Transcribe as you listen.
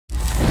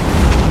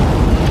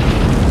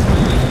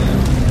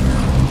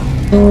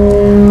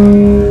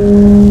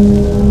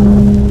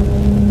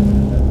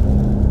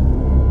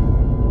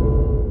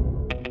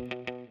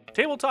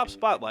Tabletop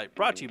Spotlight,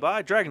 brought to you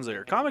by Dragon's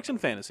Lair Comics and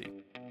Fantasy.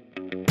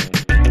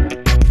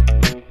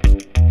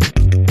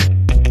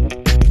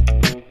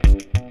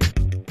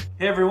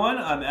 Hey everyone,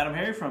 I'm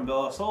AdamHarry from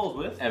Bell of Souls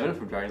with Evan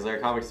from Dragon's Lair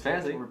Comics and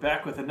Fantasy. We're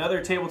back with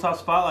another Tabletop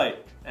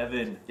Spotlight.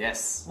 Evan.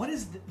 Yes. What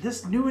is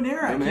this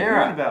Numenera? I keep Numenera.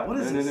 hearing about? What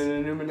is this?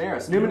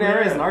 Numenera. So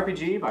Numenera is an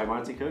RPG by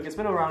Monty Cook. It's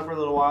been around for a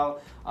little while,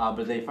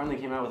 but they finally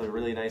came out with a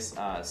really nice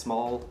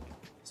small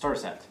starter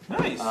set.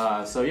 Nice.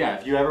 So yeah,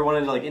 if you ever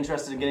wanted to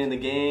interested in getting in the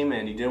game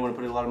and you didn't want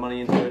to put a lot of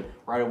money into it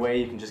right away,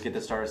 you can just get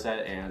the starter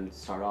set and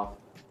start off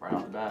right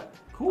off the bat.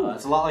 Cool.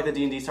 It's a lot like the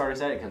D&D starter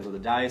set. It comes with the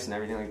dice and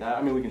everything like that.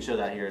 I mean, we can show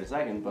that here in a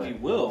second, but we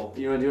will.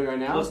 You want to do it right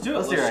now? Let's do it.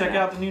 Let's check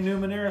out the new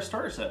Numenera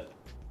starter set.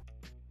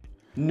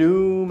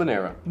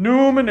 Numenera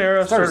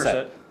Numenera starter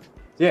set.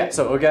 Yeah.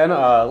 So again,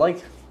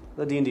 like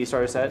the D&D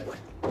starter set,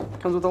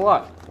 comes with a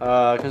lot.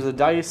 Comes with the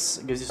dice,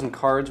 gives you some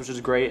cards, which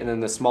is great, and then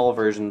the small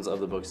versions of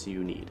the books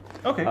you need.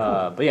 Okay,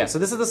 cool. But yeah, so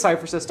this is the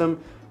Cypher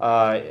system,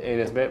 and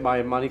it's made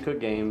by Monty Cook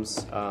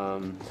Games.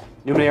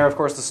 Numenera, of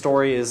course, the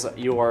story is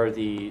you are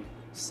the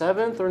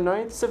 7th or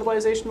 9th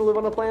civilization to live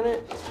on a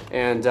planet,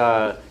 and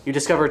you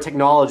discover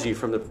technology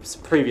from the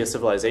previous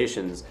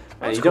civilizations.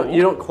 And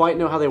you don't quite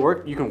know how they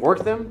work. You can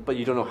work them, but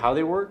you don't know how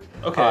they work.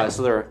 Okay.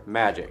 So they're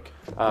magic.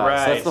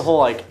 Right. So that's the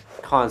whole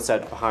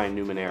concept behind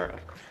Numenera.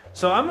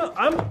 So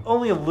I'm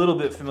only a little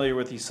bit familiar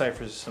with the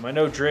Cypher system. I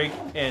know Drake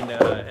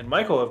and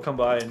Michael have come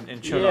by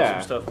and shown off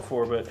some stuff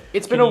before, but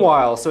it's been a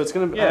while, so it's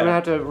I'm gonna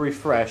have to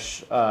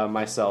refresh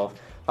myself.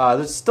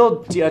 There's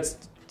still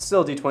it's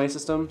still a D20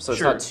 system, so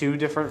it's not too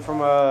different from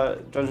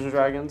Dungeons and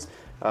Dragons.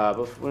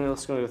 But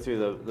let's go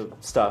through the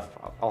stuff.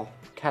 I'll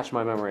catch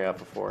my memory up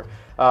before.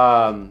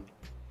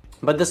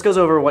 But this goes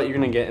over what you're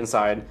gonna get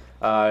inside.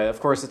 Of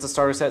course, it's a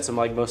starter set, so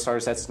like most starter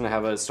sets, it's going to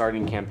have a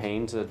starting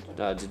campaign to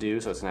do,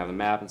 so it's going to have a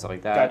map and stuff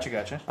like that.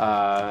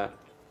 Gotcha.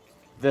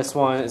 This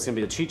one is going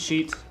to be the cheat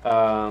sheet.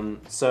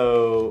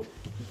 So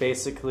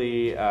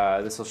basically,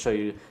 this will show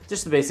you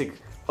just the basic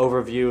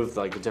overview of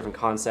the different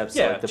concepts,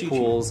 like the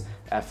pools,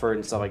 effort,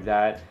 and stuff like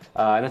that.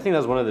 And I think that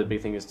was one of the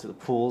big things to the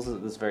pools.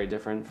 That's very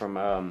different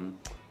from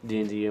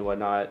D&D and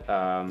whatnot.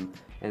 And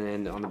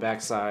then on the back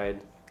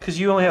side, because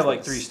you only have 3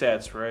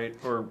 stats, right?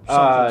 Or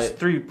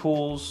 3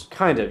 pools.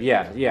 Kind of,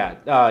 yeah.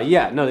 No,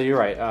 you're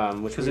right.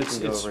 Which we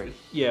can go over.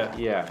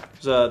 Yeah.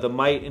 The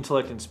might,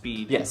 intellect, and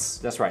speed. Yes,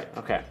 that's right.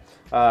 Okay.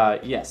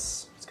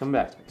 Yes, it's coming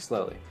back to me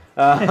slowly.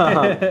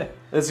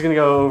 This is gonna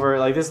go over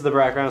this is the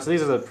background. So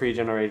these are the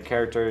pre-generated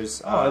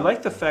characters. I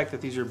like the fact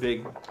that these are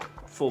big,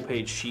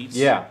 full-page sheets.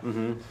 Yeah.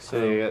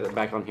 So you got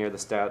back on here the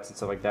stats and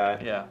stuff like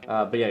that. Yeah.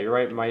 But yeah, you're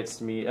right. Might,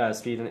 speed,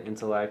 and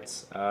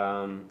intellect.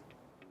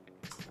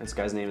 This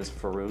guy's name is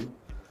Faroon.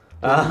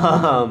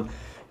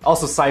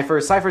 Also,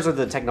 ciphers. Ciphers are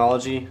the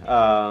technology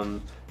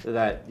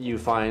that you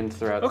find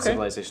throughout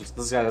civilizations.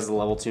 This guy has a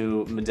level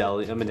 2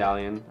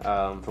 medallion.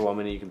 For 1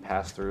 minute, you can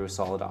pass through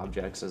solid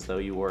objects as though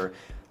you were.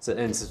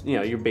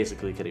 You're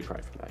basically Kitty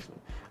Pryde from X-Men.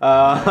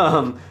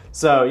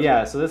 So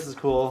this is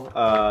cool.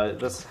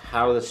 That's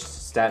how the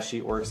stat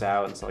sheet works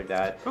out and stuff like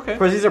that. Okay. Of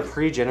course, these are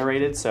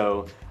pre-generated,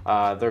 so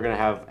they're gonna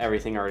have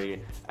everything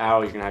already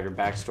out. You're gonna have your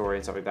backstory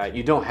and stuff like that.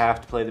 You don't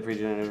have to play the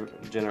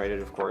pre-generated,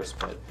 of course,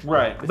 but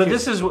right. But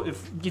this is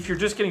if you're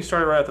just getting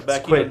started right at the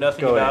back, you know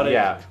nothing about it.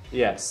 Yeah.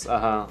 Yes.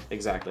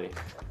 Exactly.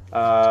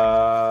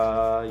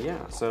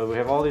 So we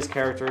have all these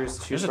characters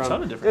to choose from. There's a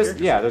ton of different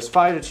characters. Yeah, there's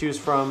 5 to choose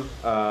from,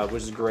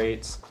 which is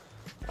great.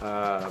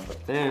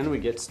 But then we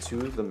get to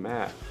the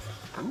map.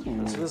 So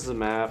this is the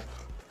map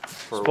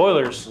for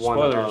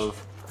one of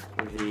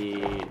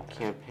the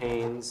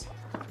campaigns.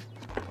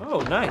 Oh,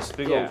 nice.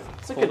 Big old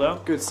it's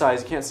a good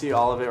size. You can't see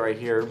all of it right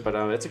here, but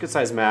it's a good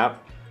size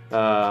map.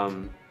 Yeah,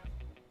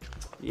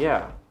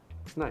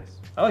 it's nice.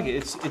 I like it.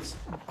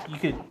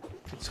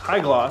 It's high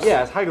gloss.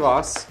 Yeah, it's high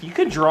gloss. You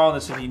could draw on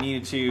this if you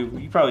needed to.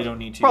 You probably don't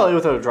need to. Probably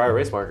with a dry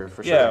erase marker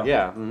for sure.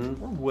 Yeah.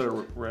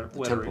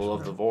 Temple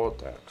of the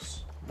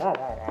Vortex.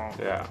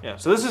 Yeah.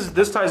 So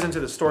this ties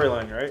into the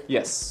storyline, right?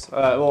 Yes.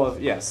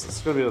 Yes.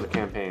 It's going to be with the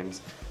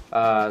campaigns.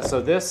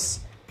 So this,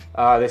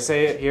 they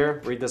say it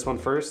here. Read this one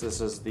first. This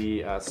is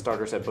the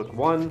starter set book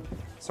 1.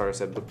 Starter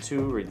set book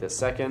 2. Read this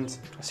second.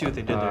 I see what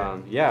they did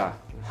there. Yeah.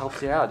 It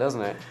helps you out,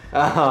 doesn't it?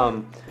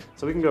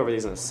 So we can go over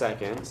these in a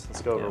second.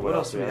 Let's go over what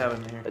else do we have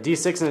in here. A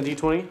D6 and a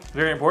D20.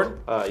 Very important.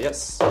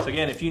 Yes. So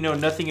again, if you know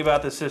nothing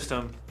about the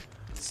system,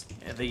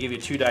 they give you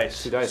 2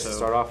 dice. 2 dice to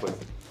start off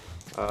with.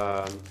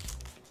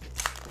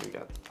 We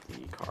got the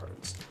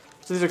cards.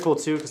 So these are cool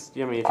too, because if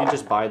you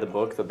just buy the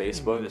book, the base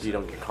book, you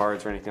don't get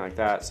cards or anything like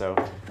that. So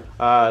these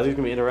are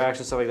gonna be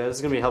interactions, stuff like that. This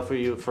is gonna be helpful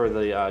for you for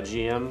the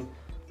GM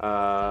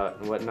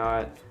and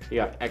whatnot. You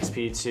got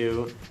XP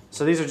too.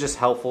 So these are just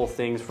helpful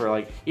things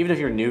for even if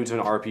you're new to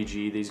an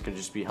RPG, these can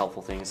just be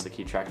helpful things to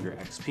keep track of your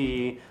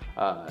XP.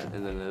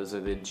 And then those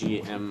are the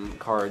GM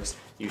cards.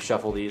 You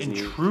shuffle these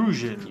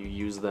Intrusion. and you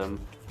use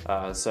them.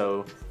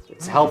 So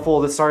it's helpful.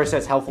 The starter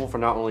set's helpful for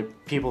not only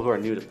people who are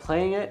new to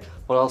playing it,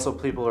 but also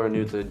people who are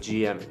new to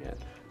GMing it.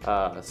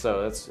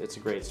 So it's a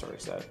great starter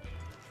set.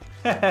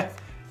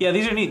 Yeah,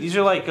 these are neat. These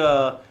are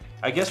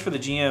I guess for the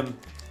GM,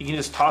 you can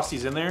just toss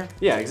these in there.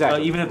 Yeah,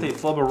 exactly. Even if they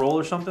flub a roll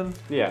or something.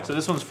 Yeah. So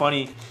this one's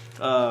funny.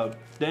 The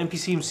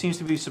NPC seems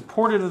to be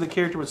supportive of the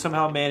character, but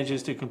somehow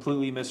manages to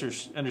completely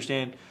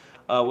misunderstand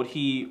what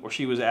he or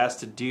she was asked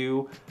to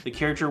do. The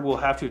character will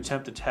have to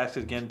attempt the task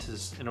again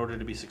in order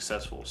to be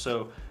successful.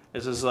 So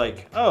this is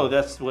like, oh,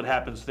 that's what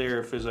happens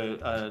there if there's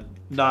a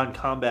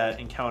non-combat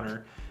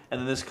encounter. And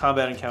then this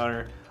combat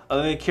encounter,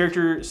 the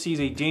character sees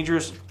a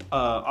dangerous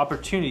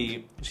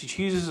opportunity. She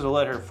chooses to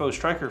let her foe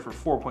strike her for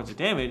 4 points of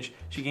damage.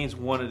 She gains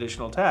 1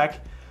 additional attack,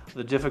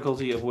 the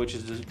difficulty of which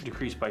is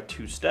decreased by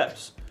 2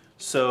 steps.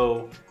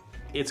 So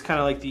it's kind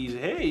of like these,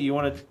 hey,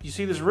 you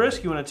see this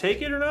risk, you want to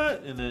take it or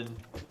not? And then,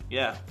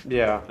 yeah,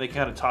 they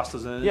kind of toss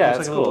those in. Yeah, it's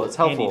like a cool. little It's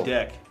helpful. handy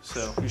deck.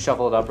 So you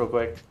shuffle it up real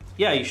quick.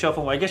 Yeah, you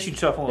shuffle them. I guess you'd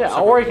shuffle them. Yeah,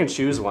 or you can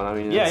choose one. I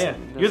mean, yeah.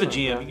 You're the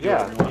GM.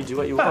 You do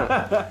what you want.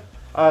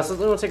 So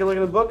then we'll take a look at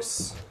the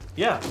books.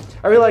 Yeah.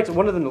 I really liked,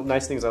 one of the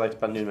nice things I liked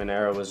about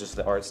Numenera was just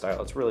the art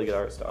style. It's really good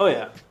art style. Oh,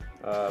 yeah.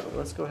 But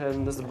let's go ahead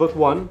and, this is book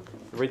 1.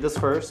 Read this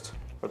first,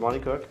 by Monty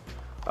Cook.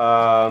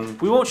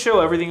 We won't show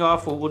everything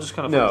off. We'll just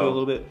kind of flip through a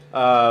little bit.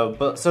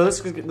 But so this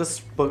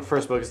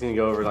first book is going to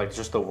go over like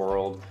just the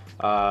world,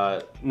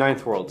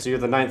 9th world. So you're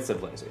the 9th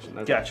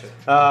civilization.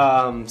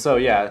 Gotcha. So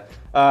yeah,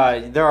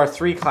 there are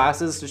 3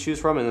 classes to choose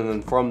from, and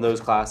then from those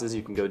classes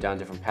you can go down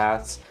different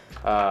paths.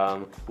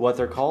 What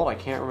they're called, I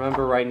can't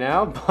remember right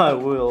now,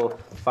 but we'll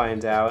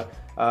find out.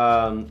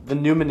 The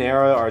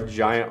Numenera are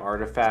giant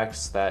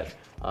artifacts that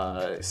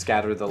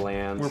scatter the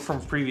land. We're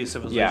from previous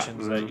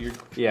civilizations.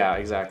 Yeah,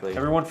 exactly.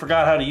 Everyone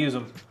forgot how to use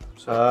them.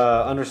 So.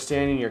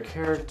 Understanding your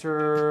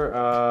character.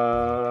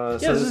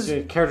 So this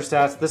is character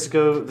stats. This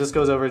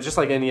goes over just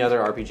like any other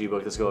RPG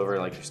book. This goes over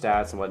like your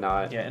stats and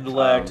whatnot. Yeah,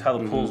 intellect, how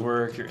the pulls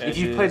work. Your edges, if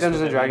you play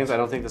Dungeons and Dragons, I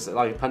don't think this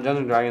like Dungeons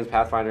and Dragons,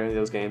 Pathfinder, any of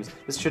those games.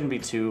 This shouldn't be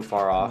too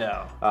far off.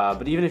 No.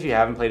 But even if you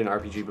haven't played an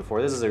RPG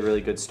before, this is a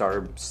really good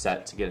starter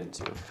set to get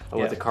into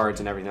with the cards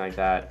and everything like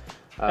that.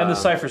 And the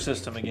cipher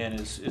system again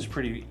is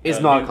pretty.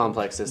 It's not a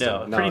complex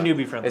system. No, pretty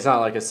newbie friendly. It's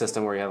not like a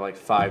system where you have like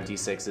 5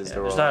 d6s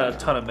to roll. There's not a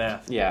ton of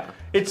math. Yeah.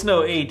 It's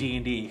no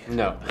AD&D.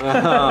 No.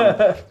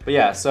 But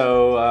yeah,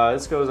 so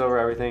this goes over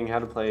everything, how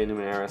to play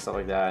Numenera, stuff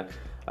like that.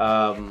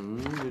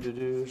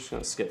 Just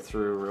gonna skip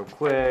through real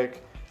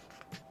quick.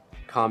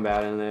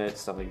 Combat in it,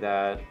 stuff like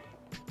that.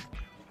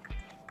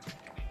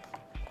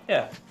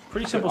 Yeah,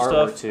 pretty simple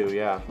artwork stuff. too.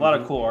 Yeah. A lot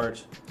of cool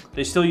art.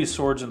 They still use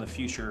swords in the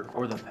future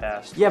or the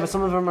past. Yeah, but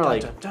some of them are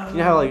like, you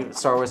know how like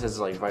Star Wars has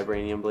like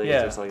vibranium blades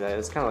and stuff like that?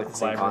 It's kind of like the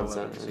same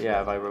concept. Weapons.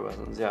 Yeah, vibro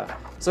weapons, yeah.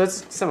 So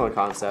it's similar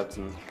concept.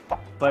 And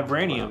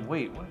vibranium,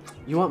 wait, what?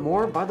 You want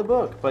more? Buy the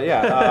book. But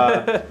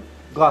yeah,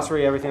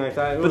 glossary, everything like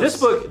that.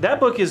 But that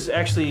book is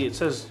actually, it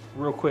says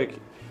real quick,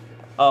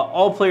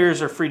 all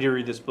players are free to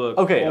read this book.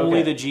 Okay,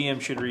 Only the GM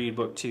should read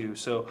book 2.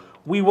 So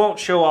we won't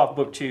show off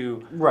book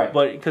 2. Right.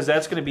 But because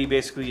that's going to be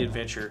basically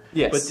adventure.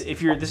 Yes. But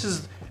if you want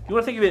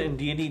to think of it in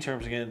D&D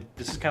terms again,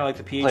 this is kind of like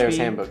the PHP. Player's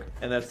Handbook.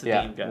 And that's the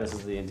DM guide. This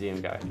is the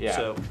DM guide. Yeah.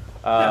 So,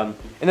 and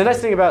the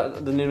nice thing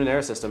about the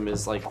Numenera system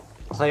is like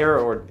player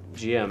or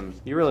GM,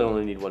 you really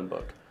only need 1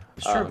 book.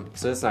 It's true.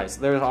 So it's nice.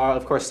 There are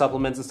of course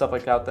supplements and stuff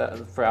like that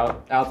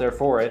out there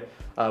for it,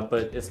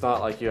 but it's not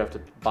like you have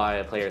to buy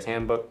a player's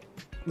handbook,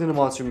 then a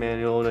monster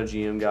manual and a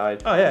GM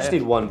guide. Oh yeah. You just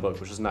need 1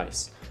 book, which is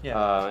nice.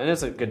 Yeah. And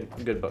it's a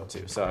good book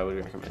too, so I would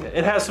recommend it.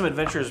 It has some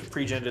adventures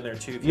pre-gen in there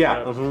too. If you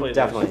Yeah, play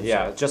definitely. those.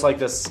 Yeah, just like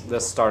this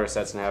starter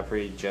sets and have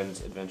pre-gen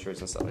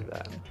adventures and stuff like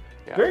that.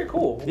 Yeah. Very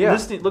cool. Yeah.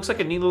 This looks like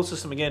a neat little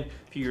system again.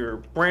 If you're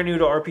brand new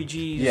to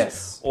RPGs,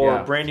 Yes.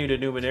 or brand new to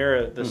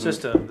Numenera, the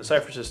system, the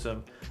cipher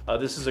system,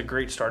 this is a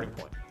great starting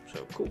point.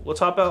 So cool. Let's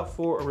hop out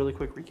for a really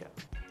quick recap.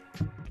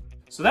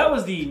 So that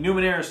was the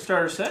Numenera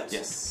starter set.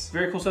 Yes.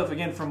 Very cool stuff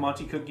again from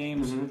Monty Cook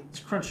Games. Let's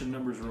crunch the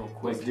numbers real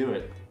quick. Let's do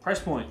it. Price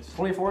points.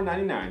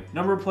 $24.99.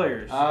 Number of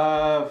players.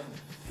 5.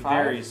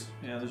 Varies.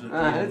 Yeah, there's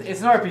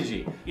it's an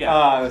RPG.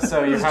 Yeah.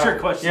 So you That's a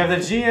trick question. You have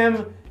the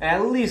GM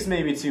and at least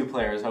maybe 2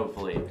 players,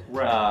 hopefully.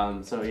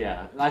 Right. So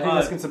yeah, I think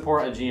this can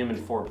support a GM and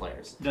 4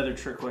 players. Another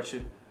trick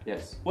question.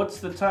 Yes. What's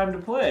the time to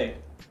play?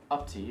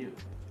 Up to you.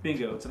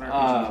 Bingo. It's an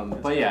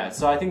RPG. But yeah,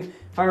 so I think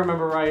if I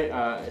remember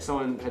right,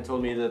 someone had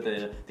told me that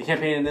the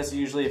campaign in this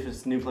usually, if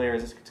it's new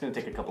players, it's going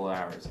to take a couple of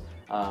hours.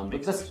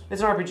 Because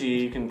it's an RPG,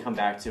 you can come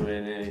back to it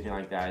and anything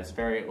like that. It's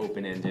very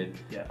open-ended.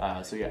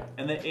 Yeah. So yeah.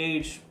 And the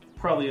age,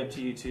 probably up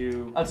to you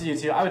too. Up to you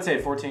too. I would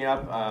say 14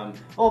 up.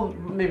 Well,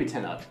 maybe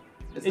 10 up.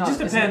 It just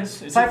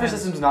depends. Cipher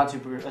system's not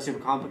super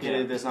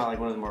complicated. Yeah. It's not like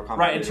one of the more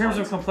complicated. Right. In terms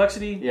of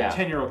complexity, yeah.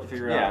 10-year-old can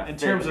figure it out. In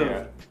terms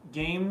of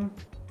game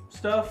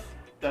stuff,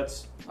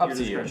 that's up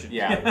to you.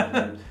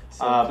 Yeah.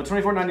 But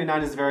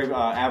 $24.99 is a very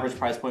average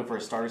price point for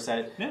a starter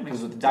set. Yeah,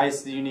 comes with the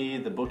dice that you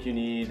need, the book you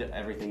need,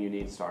 everything you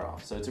need to start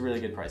off. So it's a really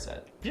good price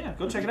set. Yeah,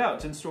 go check it out.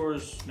 It's in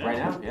stores now. Right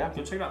now. Yeah.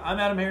 Go check it out. I'm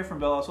AdamHarry from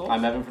Bell Souls.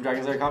 I'm Evan from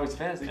Dragon's Lair Comics and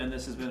Fantasy. And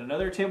this has been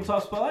another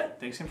Tabletop Spotlight.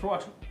 Thanks again for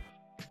watching.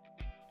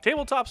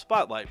 Tabletop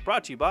Spotlight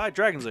brought to you by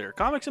Dragon's Lair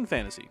Comics and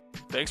Fantasy.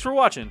 Thanks for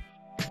watching.